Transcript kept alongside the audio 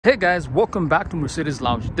Hey guys, welcome back to Mercedes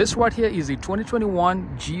Lounge. This right here is a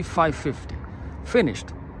 2021 G550, finished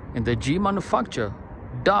in the G manufaktur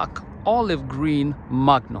Dark Olive Green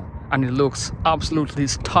Magno, and it looks absolutely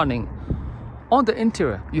stunning. On the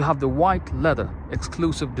interior, you have the white leather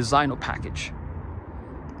exclusive designer package.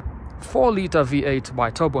 4-liter V8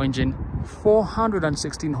 biturbo engine,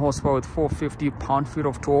 416 horsepower with 450 pound-feet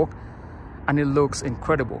of torque, and it looks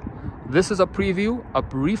incredible. This is a preview, a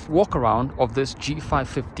brief walk around of this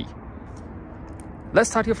G550. Let's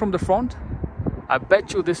start here from the front. I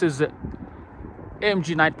bet you this is the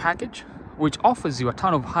AMG Night package, which offers you a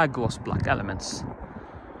ton of high gloss black elements.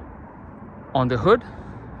 On the hood,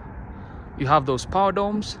 you have those power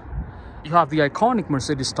domes. You have the iconic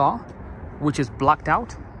Mercedes Star, which is blacked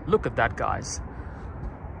out. Look at that, guys.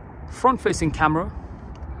 Front-facing camera,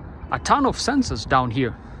 a ton of sensors down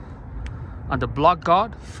here, and the block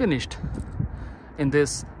guard finished in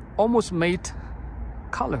this almost matte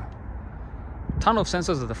color. Ton of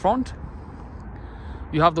sensors at the front.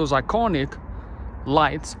 You have those iconic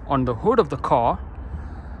lights on the hood of the car.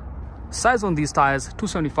 Size on these tires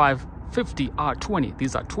 275/50 R20.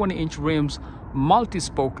 These are 20-inch rims,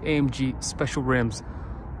 multi-spoke AMG special rims.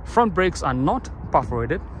 Front brakes are not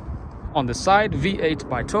perforated. On the side, V8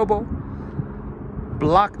 biturbo,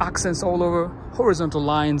 black accents all over, horizontal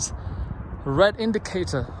lines, red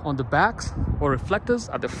indicator on the backs or reflectors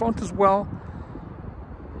at the front as well.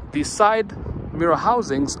 The side mirror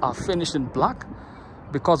housings are finished in black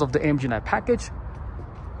because of the AMG Night package.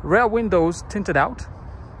 Rear windows tinted out.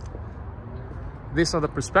 These are the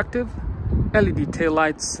perspective, LED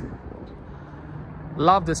taillights.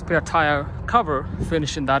 Love the spare tire cover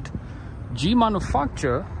finished in that G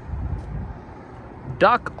manufaktur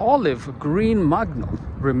Dark Olive Green Magno.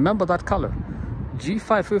 Remember that color.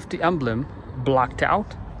 G550 emblem blacked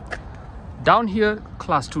out. Down here,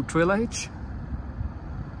 class 2 trailer hitch.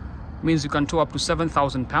 Means you can tow up to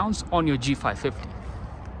 7,000 pounds on your G550.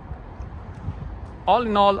 All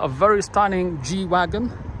in all, a very stunning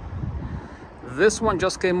G-Wagon. This one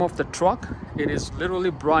just came off the truck. It is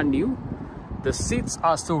literally brand new. The seats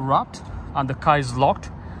are still wrapped and the car is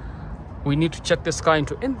locked. We need to check this car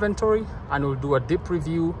into inventory and we'll do a deep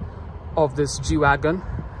review of this G-Wagon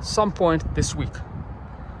some point this week.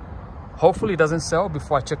 Hopefully it doesn't sell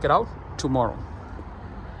before I check it out tomorrow.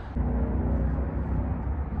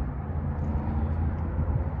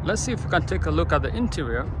 Let's see if we can take a look at the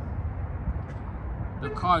interior. The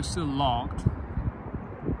car is still locked.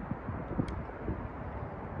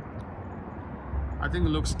 I think it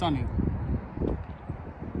looks stunning.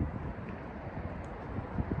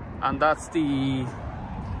 And that's the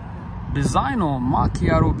designer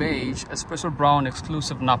macchiato beige espresso brown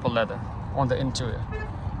exclusive Napa leather on the interior.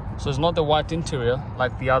 So it's not the white interior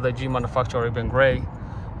like the other G manufaktur Arabian gray.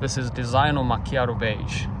 This is designer macchiato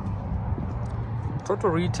beige.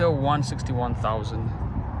 Total retail 161,000.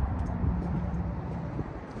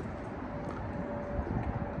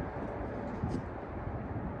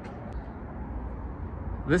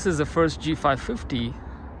 This is the first G550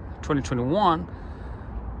 2021.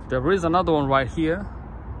 There is another one right here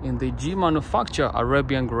in the G manufaktur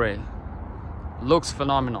Arabian gray. Looks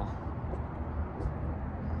phenomenal.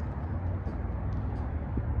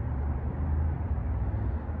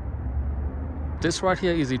 This right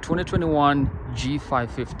here is a 2021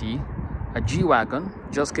 G550, a G-Wagon,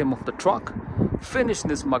 just came off the truck, finished in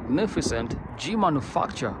this magnificent G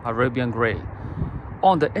manufaktur Arabian gray.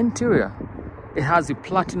 On the interior, it has the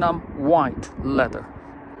platinum white leather.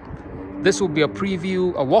 This will be a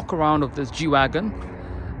preview, a walk around of this G-Wagon.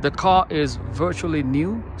 The car is virtually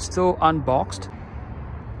new, still unboxed.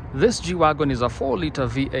 This G-Wagon is a 4-liter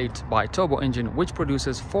V8 biturbo engine which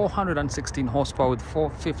produces 416 horsepower with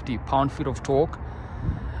 450 pound-feet of torque,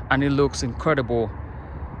 and it looks incredible.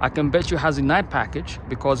 I can bet you it has a night package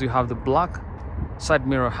because you have the black side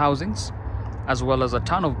mirror housings as well as a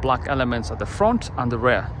ton of black elements at the front and the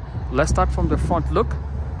rear. Let's start from the front look.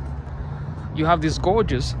 You have these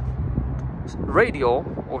gorgeous radial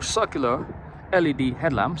or circular LED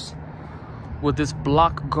headlamps with this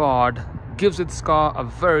black guard. Gives its car a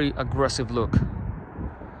very aggressive look.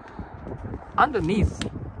 Underneath,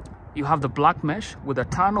 you have the black mesh with a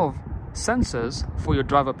ton of sensors for your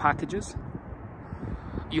driver packages.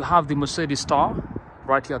 You have the Mercedes Star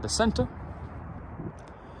right here at the center.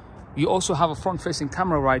 You also have a front-facing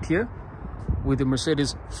camera right here with the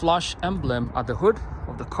Mercedes flush emblem at the hood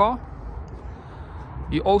of the car.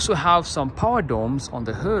 You also have some power domes on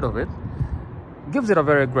the hood of it. Gives it a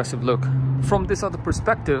very aggressive look. From this other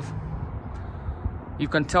perspective, you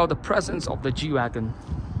can tell the presence of the G-Wagon.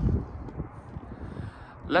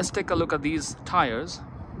 Let's take a look at these tires.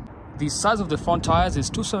 The size of the front tires is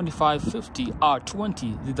 275/50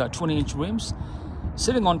 R20. These are 20-inch rims,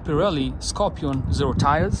 sitting on Pirelli Scorpion Zero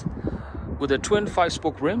tires with the twin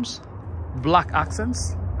 5-spoke rims, black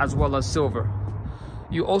accents, as well as silver.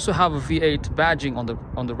 You also have a V8 badging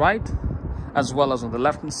on the right, as well as on the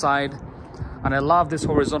left-hand side. And I love this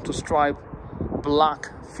horizontal stripe black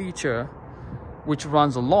feature, which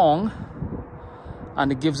runs along,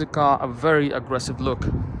 and it gives the car a very aggressive look.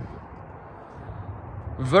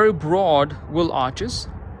 Very broad wheel arches,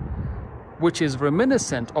 which is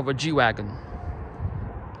reminiscent of a G-Wagon.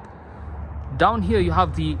 Down here you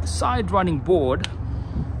have the side running board,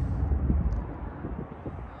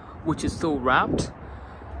 which is still wrapped.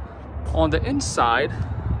 On the inside,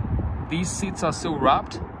 these seats are still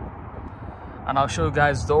wrapped, and I'll show you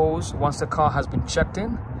guys those once the car has been checked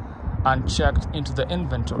in and checked into the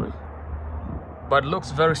inventory. But it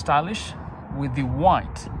looks very stylish with the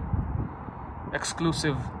white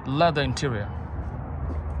exclusive leather interior.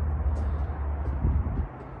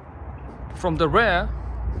 From the rear,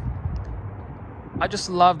 I just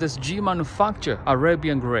love this G manufaktur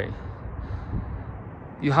Arabian grey.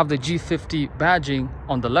 You have the G50 badging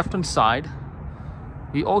on the left hand side.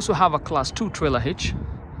 We also have a class 2 trailer hitch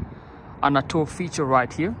and a tow feature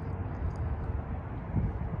right here.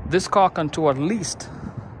 This car can tow at least,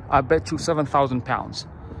 I bet you, 7,000 pounds.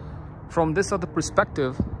 From this other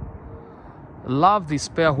perspective, love the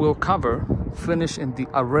spare wheel cover finish in the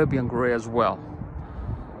Arabian grey as well,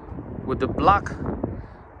 with the black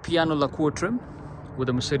piano lacquer trim with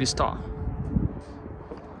the Mercedes Star.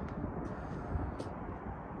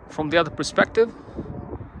 From the other perspective,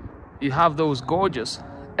 you have those gorgeous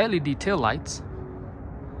LED taillights,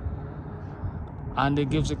 and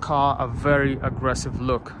it gives the car a very aggressive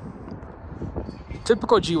look.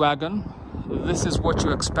 Typical G-Wagon, this is what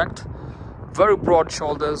you expect. Very broad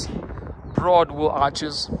shoulders, broad wheel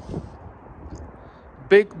arches,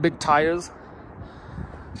 big tires.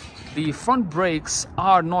 The front brakes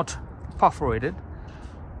are not perforated,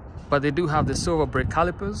 but they do have the silver brake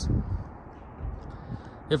calipers.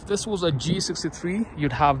 If this was a G63,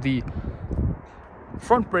 you'd have the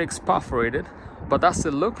front brakes perforated, but that's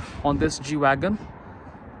the look on this G-Wagon.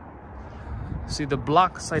 See the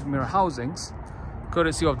black side mirror housings,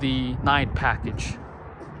 courtesy of the night package.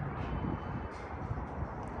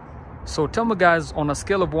 So tell me guys, on a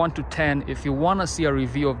scale of 1 to 10, if you want to see a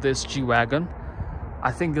review of this G-Wagon.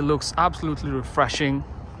 I think it looks absolutely refreshing.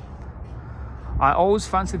 I always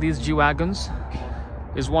fancy these G-Wagons.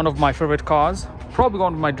 It's one of my favorite cars, probably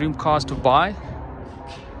one of my dream cars to buy.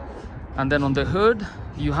 And then on the hood,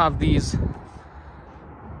 you have these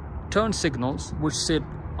turn signals, which sit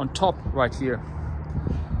on top right here,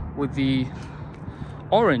 with the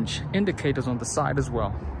orange indicators on the side as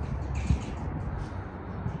well.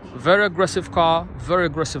 Very aggressive car, very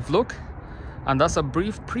aggressive look. And that's a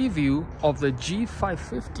brief preview of the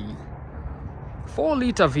G550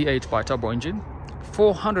 4-liter V8 biturbo engine,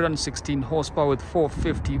 416 horsepower with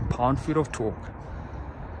 450 pound-feet of torque.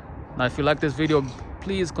 Now if you like this video,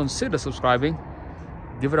 please consider subscribing,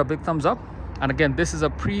 give it a big thumbs up. And again, this is a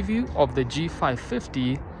preview of the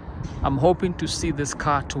G550. I'm hoping to see this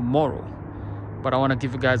car tomorrow, but I want to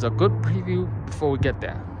give you guys a good preview before we get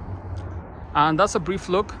there. And that's a brief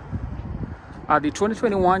look at the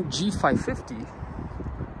 2021 G550,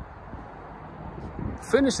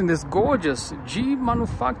 finished in this gorgeous G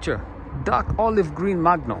manufaktur Dark Olive Green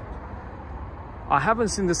Magno. I haven't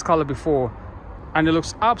seen this color before, and it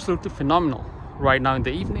looks absolutely phenomenal right now in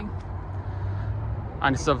the evening,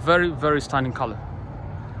 and it's a very stunning color.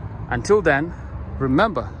 Until then,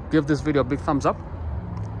 remember, give this video a big thumbs up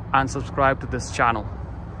and subscribe to this channel.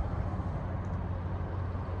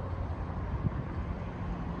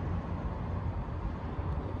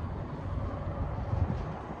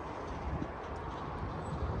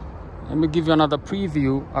 Let me give you another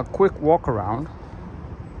preview, a quick walk around.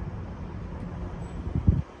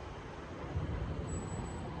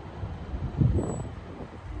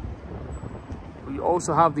 We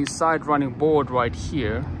also have the side running board right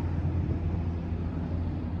here.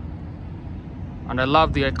 And I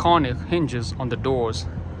love the iconic hinges on the doors.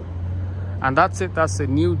 And that's it, that's the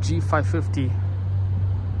new G550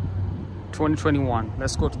 2021.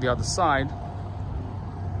 Let's go to the other side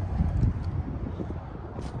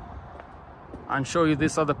and show you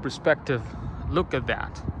this other perspective. Look at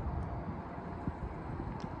that.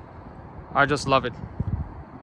 I just love it.